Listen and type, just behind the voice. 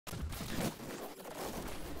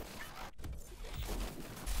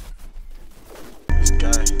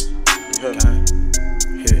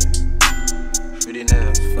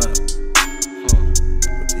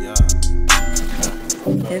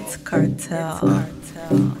It's cartel.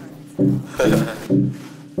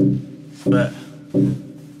 Fat.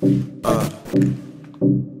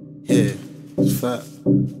 Yeah, it's fat.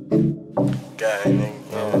 Gang,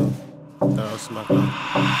 nigga. That was my car.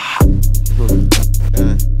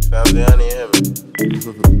 Gang. Family, I need him. It's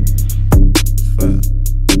fat.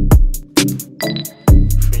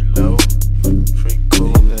 Free low. Free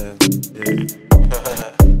cool. Yeah.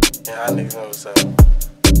 Yeah, I niggas know what's up.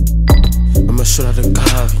 I'ma shoot out the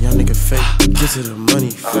car, young nigga fake. Get to the money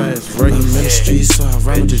fast, right? I'm in the streets, so I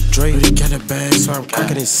ride with the Drake. Really got a bag, so I'm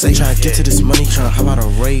cracking it safe. Tryna get to this money, tryna hop out a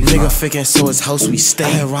rave. Nigga faking, so his house we stay. I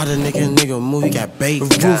had ride a nigga move, he got bait.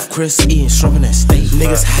 Roof Chris eating shrimp in that steak.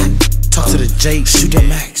 Niggas hot. Talk to the Jake, shoot the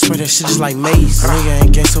max, spray that shit just like maze. Nigga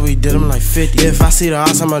ain't gang, so we did him like 50. Yeah, if I see the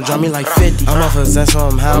odds, I'ma drop me like 50. I'm off a Zen, so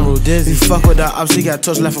I'm high, I'm real dizzy. Fuck with the ops, he got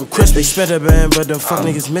touch left from Chris. They spent a band, but the fuck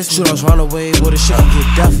niggas missing. Shoot us run away, boy, the shit can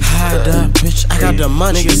get duff. Hide up, bitch, I got the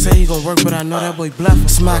money. Niggas say he gon' work, but I know that boy bluff.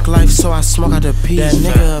 Smack life, so I smoke out the pee. That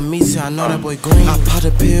nigga a meat, I know that boy green. I pop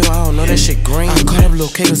the pill, I don't know that shit green. I caught up Lil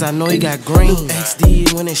K, cause I know he got green.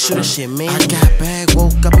 XD, when they shoot that shit mean. I got bag,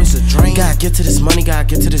 woke up, it's a dream. Gotta get to this money, gotta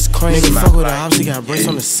get to this cream. Nigga fuck with the ops, he got bricks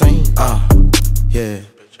on the same. Yeah,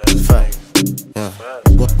 fact. Yeah,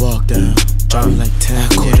 walk down, drop me like 10. I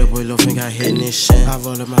caught that boy loaf and got hit in this shit. I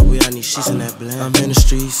roll up my weed, I need sheets in that blend. I'm in the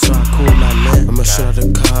streets, so I cool my man. I'ma shoot out the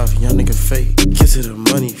car, young nigga fake. Get to the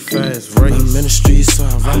money fast, right? I'm in the streets, so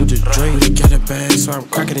I ride with the Drake. Really got a bag, so I'm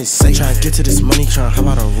cracking it safe. Tryna get to this money, tryna hop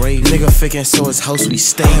out a rave. Nigga faking, so his house we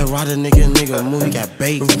stay. I ride a nigga move, he got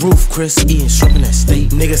bait. Roof Chris eating shrimp in that steak.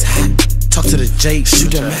 Niggas hot. Talk to the Jake, shoot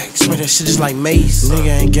the max, spray that shit just like maze.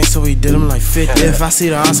 Nigga ain't gang, so we did him like 50. If I see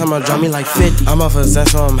the odds, I'ma drop me like 50. I'm off a Zen,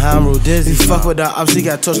 so I'm high, I'm real dizzy. Fuck with the ops, he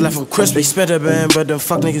got touch left from Chris. They spent a band, but the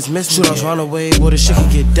fuck niggas missing. Shoot us run away, boy, the shit can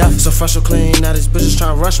get duff. So fresh or clean, now this bitch is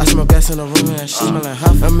tryna rush me. I smell gas in the room and that shit smell like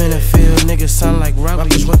huff. I'm in the field, niggas sound like rock. My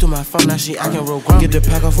bitch went through my phone, now she acting real grumpy. Get the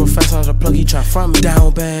pack off real fast on the plug, he try front me.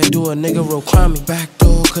 Down bad, do a nigga real crummy. Back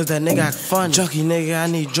door, cause that nigga act funny. Junkie nigga, I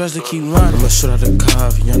need drugs to keep running. I'ma shoot out the car,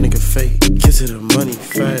 young nigga fake. Get to the money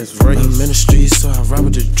fast, right? I'm in the streets, so I ride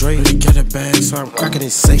with the Drake. Really got a bag, so I'm cracking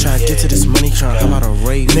it safe. Tryna get to this money, tryna hop out a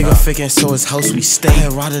rave. Nigga faking, so his house we stay. I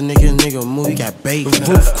ride a nigga move, he got bait.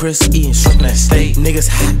 Roof Chris eating shrimp in that steak. Niggas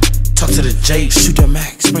hot. Talk to the Jake, shoot the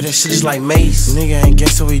max, spray that shit just like maze. Nigga ain't gang,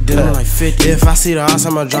 so we did him like 50. If I see the odds,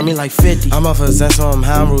 I'ma drop me like 50. I'm off a Zen, so I'm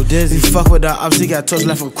high, I'm real dizzy. Fuck with the ops, he got touch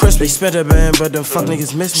left from Chris. They spent a band, but the fuck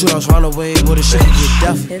niggas missing. Shoot us run away, boy, the shit can get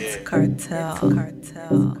duff. It's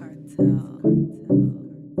cartel.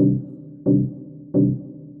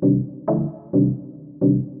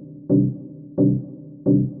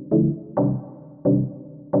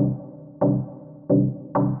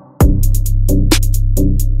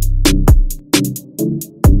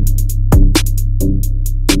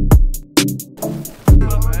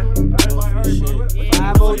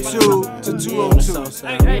 To 202.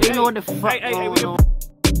 Hey, you know what the fuck going on?